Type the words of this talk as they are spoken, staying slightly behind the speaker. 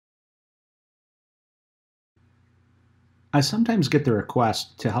I sometimes get the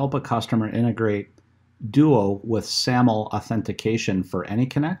request to help a customer integrate Duo with SAML authentication for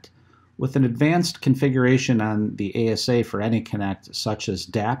AnyConnect with an advanced configuration on the ASA for AnyConnect, such as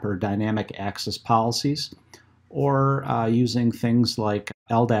DAP or Dynamic Access Policies, or using things like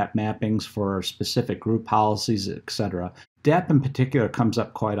LDAP mappings for specific group policies, etc. DAP in particular comes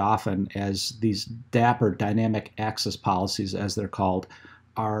up quite often, as these DAP or Dynamic Access Policies, as they're called,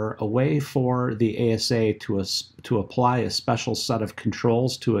 are a way for the ASA to apply a special set of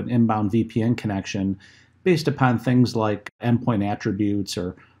controls to an inbound VPN connection based upon things like endpoint attributes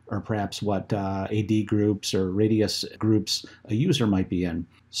or perhaps what AD groups or radius groups a user might be in.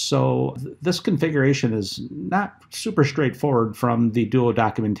 So this configuration is not super straightforward from the Duo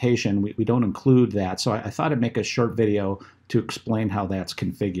documentation. We don't include that. So I thought I'd make a short video to explain how that's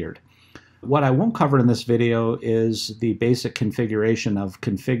configured. What I won't cover in this video is the basic configuration of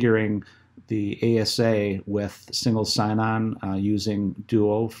configuring the ASA with single sign-on using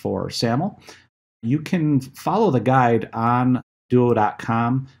Duo for SAML. You can follow the guide on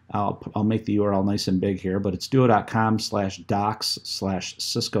duo.com. I'll make the URL nice and big here, but it's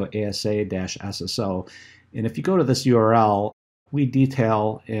duo.com/docs/Cisco ASA-SSO. And if you go to this URL, we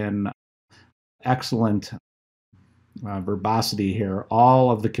detail in excellent verbosity here all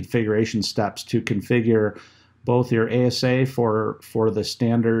of the configuration steps to configure both your ASA for the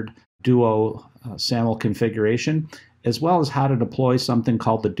standard Duo SAML configuration, as well as how to deploy something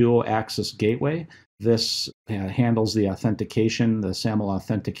called the Duo Access Gateway. This handles the authentication, the SAML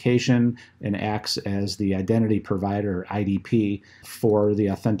authentication, and acts as the identity provider, IDP, for the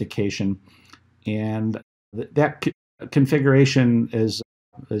authentication. And that configuration is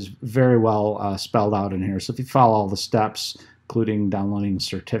very well spelled out in here. So if you follow all the steps, including downloading the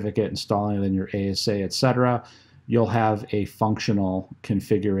certificate, installing it in your ASA, etc., you'll have a functional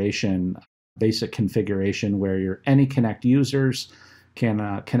configuration, basic configuration, where your AnyConnect users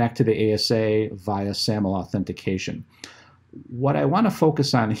can connect to the ASA via SAML authentication. What I want to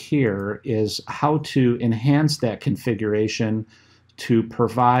focus on here is how to enhance that configuration to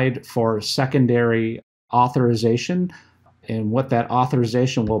provide for secondary authorization. And what that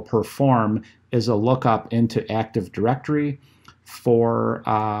authorization will perform is a lookup into Active Directory for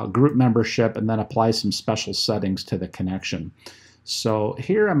group membership, and then apply some special settings to the connection. So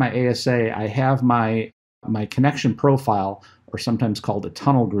here on my ASA, I have my connection profile, or sometimes called a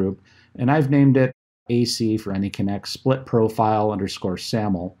tunnel group, and I've named it AC for AnyConnect split profile _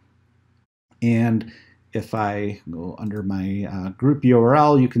 SAML. And if I go under my group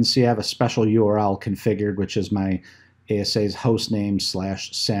URL, you can see I have a special URL configured, which is my ASA's hostname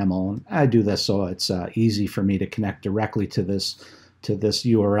 /SAML. I do this so it's easy for me to connect directly to this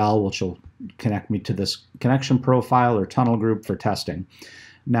URL, which will connect me to this connection profile or tunnel group for testing.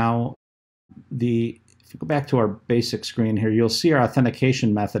 Now, if you go back to our basic screen here, you'll see our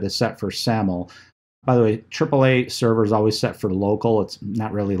authentication method is set for SAML. By the way, AAA server is always set for local. It's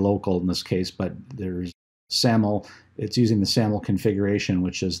not really local in this case, but there's SAML. It's using the SAML configuration,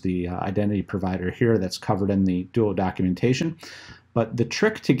 which is the identity provider here that's covered in the Duo documentation. But the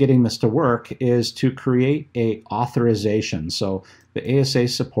trick to getting this to work is to create a authorization. So the ASA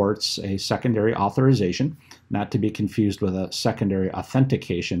supports a secondary authorization, not to be confused with a secondary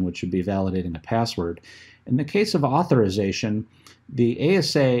authentication, which would be validating a password. In the case of authorization, the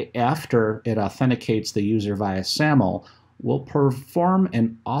ASA, after it authenticates the user via SAML, will perform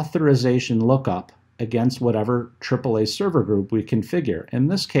an authorization lookup against whatever AAA server group we configure. In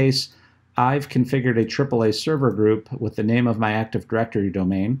this case, I've configured a AAA server group with the name of my Active Directory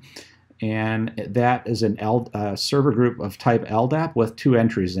domain, and that is a server group of type LDAP with 2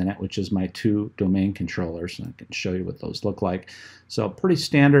 entries in it, which is my 2 domain controllers. And I can show you what those look like. So pretty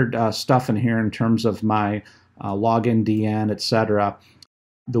standard stuff in here in terms of my login, DN, etc.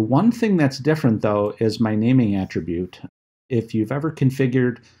 The one thing that's different, though, is my naming attribute. If you've ever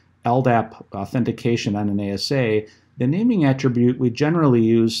configured LDAP authentication on an ASA, the naming attribute we generally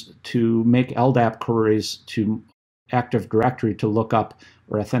use to make LDAP queries to Active Directory to look up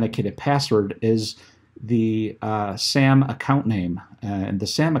or authenticate a password is the SAM account name. And the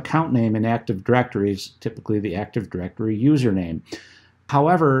SAM account name in Active Directory is typically the Active Directory username.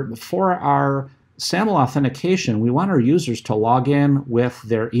 However, for our SAML authentication, we want our users to log in with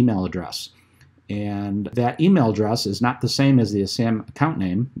their email address. And that email address is not the same as the SAM account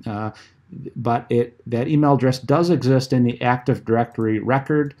name, but that email address does exist in the Active Directory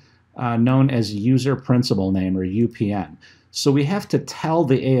record known as user principal name, or UPN. So we have to tell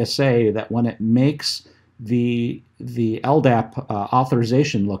the ASA that when it makes the LDAP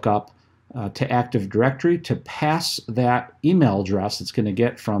authorization lookup to Active Directory, to pass that email address it's going to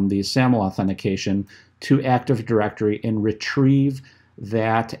get from the SAML authentication to Active Directory and retrieve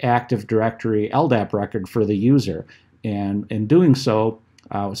that Active Directory LDAP record for the user. And in doing so,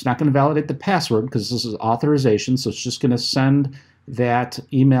 it's not going to validate the password because this is authorization, so it's just going to send that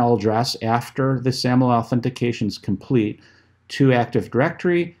email address after the SAML authentication is complete to Active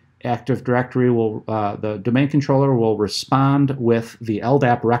Directory. Active Directory will, the domain controller will respond with the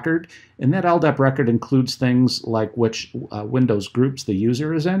LDAP record, and that LDAP record includes things like which Windows groups the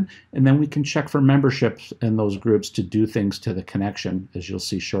user is in, and then we can check for memberships in those groups to do things to the connection, as you'll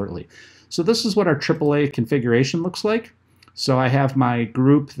see shortly. So this is what our AAA configuration looks like. So I have my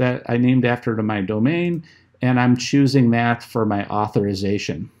group that I named after my domain, and I'm choosing that for my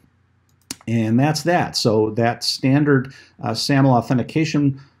authorization. And that's that. So that standard SAML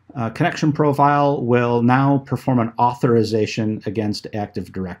authentication connection profile will now perform an authorization against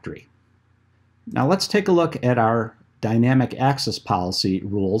Active Directory. Now let's take a look at our dynamic access policy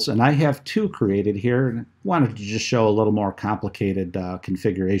rules, and I have two created here, and I wanted to just show a little more complicated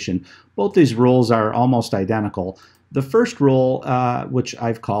configuration. Both these rules are almost identical. The first rule, which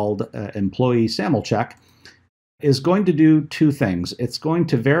I've called employee SAML check, is going to do two things. It's going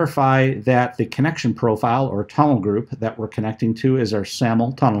to verify that the connection profile or tunnel group that we're connecting to is our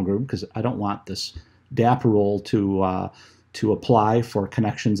SAML tunnel group, because I don't want this DAP rule to apply for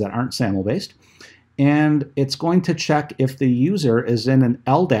connections that aren't SAML based. And it's going to check if the user is in an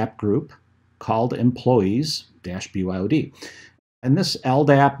LDAP group called employees-BYOD. And this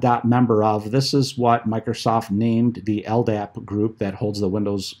LDAP.memberof, this is what Microsoft named the LDAP group that holds the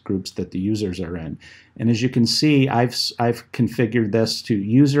Windows groups that the users are in. And as you can see, I've configured this to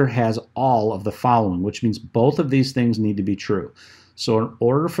user has all of the following, which means both of these things need to be true. So in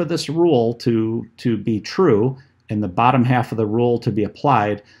order for this rule to be true and the bottom half of the rule to be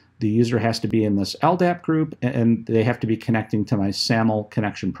applied, the user has to be in this LDAP group and they have to be connecting to my SAML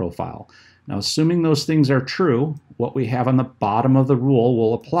connection profile. Now, assuming those things are true, what we have on the bottom of the rule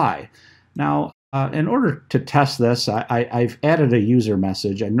will apply. Now, in order to test this, I've added a user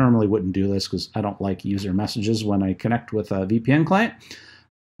message. I normally wouldn't do this because I don't like user messages when I connect with a VPN client.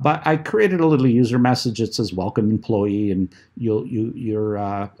 But I created a little user message that says, welcome employee, and your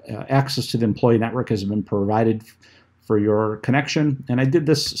access to the employee network has been provided for your connection. And I did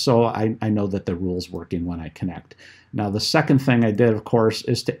this so I know that the rule's working when I connect. Now, the second thing I did, of course,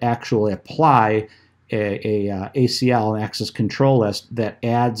 is to actually apply a ACL, an access control list, that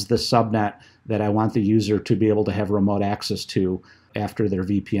adds the subnet that I want the user to be able to have remote access to after their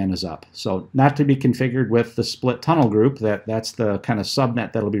VPN is up. So not to be configured with the split tunnel group, that's the kind of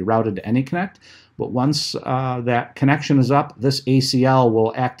subnet that'll be routed to AnyConnect. But once that connection is up, this ACL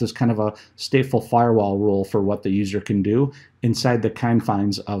will act as kind of a stateful firewall rule for what the user can do inside the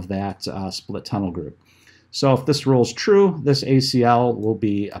confines of that split tunnel group. So if this rule is true, this ACL will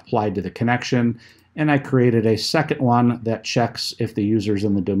be applied to the connection. And I created a second one that checks if the user's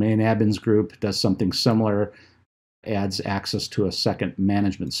in the domain admins group, does something similar, adds access to a second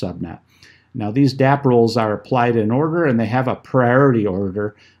management subnet. Now, these DAP rules are applied in order, and they have a priority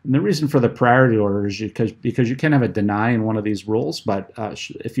order. And the reason for the priority order is because you can have a deny in one of these rules, but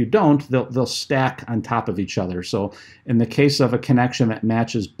if you don't, they'll stack on top of each other. So in the case of a connection that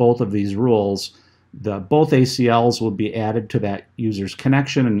matches both of these rules, both ACLs will be added to that user's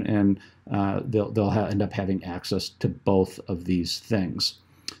connection, and they'll end up having access to both of these things.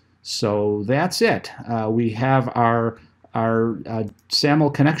 So that's it. We have our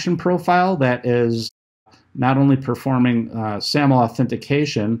SAML connection profile that is not only performing SAML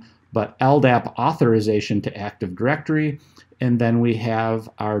authentication, but LDAP authorization to Active Directory. And then we have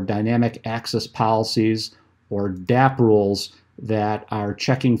our dynamic access policies, or DAP rules, that are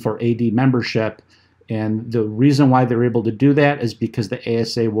checking for AD membership. And the reason why they're able to do that is because the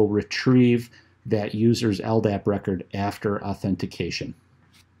ASA will retrieve that user's LDAP record after authentication.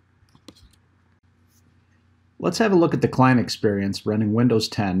 Let's have a look at the client experience running Windows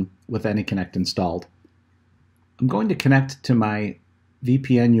 10 with AnyConnect installed. I'm going to connect to my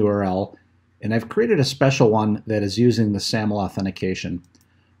VPN URL, and I've created a special one that is using the SAML authentication.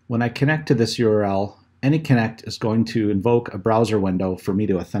 When I connect to this URL, AnyConnect is going to invoke a browser window for me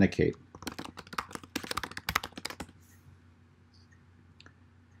to authenticate.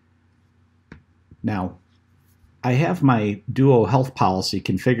 Now, I have my Duo health policy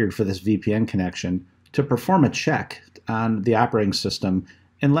configured for this VPN connection to perform a check on the operating system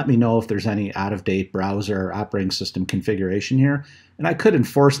and let me know if there's any out-of-date browser or operating system configuration here. And I could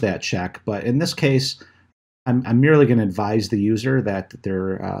enforce that check, but in this case, I'm merely going to advise the user that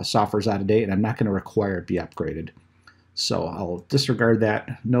their software is out of date, and I'm not going to require it be upgraded. So I'll disregard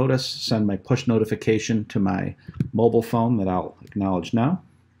that notice, send my push notification to my mobile phone that I'll acknowledge now.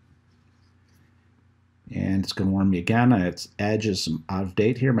 And it's going to warn me again. Its Edge is out of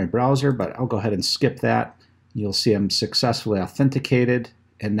date here in my browser, but I'll go ahead and skip that. You'll see I'm successfully authenticated,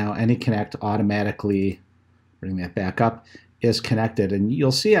 and now AnyConnect automatically, bring that back up, is connected. And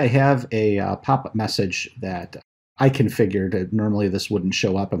you'll see I have a pop-up message that I configured. Normally this wouldn't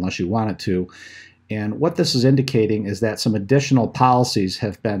show up unless you want it to. And what this is indicating is that some additional policies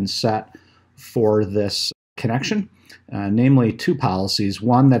have been set for this connection, namely two policies.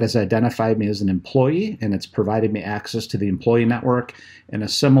 One that has identified me as an employee, and it's provided me access to the employee network, and a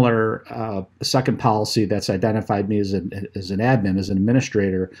similar second policy that's identified me as an admin, as an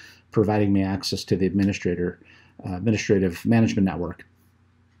administrator, providing me access to the administrative management network.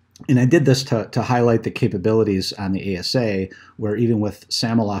 And I did this to highlight the capabilities on the ASA, where even with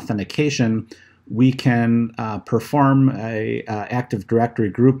SAML authentication, we can perform a Active Directory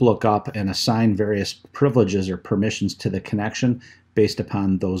group lookup and assign various privileges or permissions to the connection based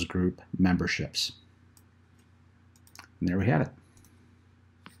upon those group memberships. And there we had it.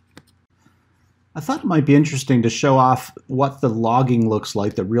 I thought it might be interesting to show off what the logging looks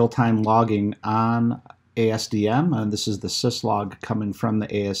like, the real-time logging on ASDM, and this is the syslog coming from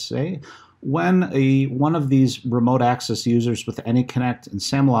the ASA, when one of these remote access users with AnyConnect and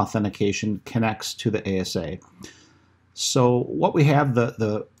SAML authentication connects to the ASA. So what we have,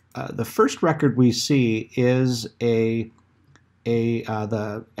 the first record we see is actually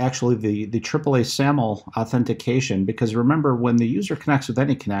the AAA SAML authentication, because remember, when the user connects with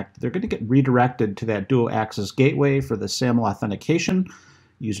AnyConnect, they're going to get redirected to that dual access gateway for the SAML authentication,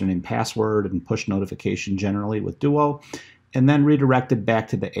 username, password, and push notification generally with Duo, and then redirected back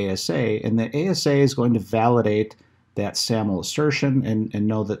to the ASA. And the ASA is going to validate that SAML assertion and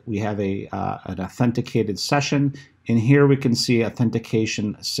know that we have an authenticated session. And here we can see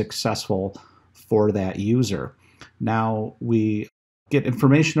authentication successful for that user. Now we get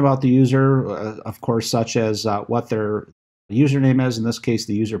information about the user, of course, such as what their username is, in this case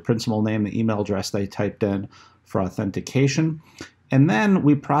the user principal name, the email address they typed in for authentication. And then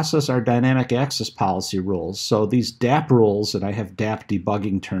we process our dynamic access policy rules. So these DAP rules, and I have DAP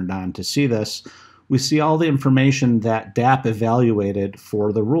debugging turned on to see this, we see all the information that DAP evaluated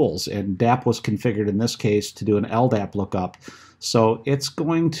for the rules. And DAP was configured in this case to do an LDAP lookup. So it's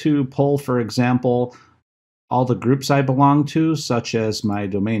going to pull, for example, all the groups I belong to, such as my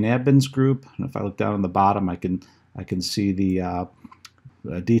domain admins group. And if I look down on the bottom, I can see the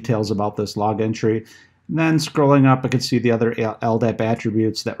details about this log entry. And then scrolling up, I can see the other LDAP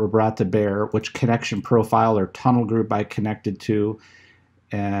attributes that were brought to bear, which connection profile or tunnel group I connected to,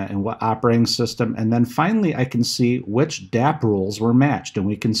 and what operating system. And then finally, I can see which DAP rules were matched. And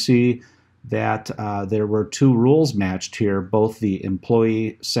we can see that there were two rules matched here, both the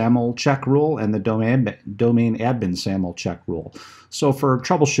employee SAML check rule and the domain admin SAML check rule. So for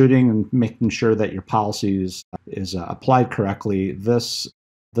troubleshooting and making sure that your policy is applied correctly, this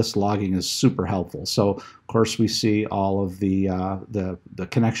logging is super helpful. So of course we see all of the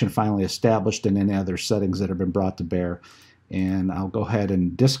connection finally established and any other settings that have been brought to bear. And I'll go ahead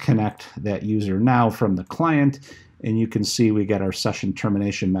and disconnect that user now from the client, and you can see we get our session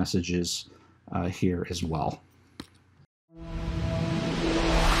termination messages here as well.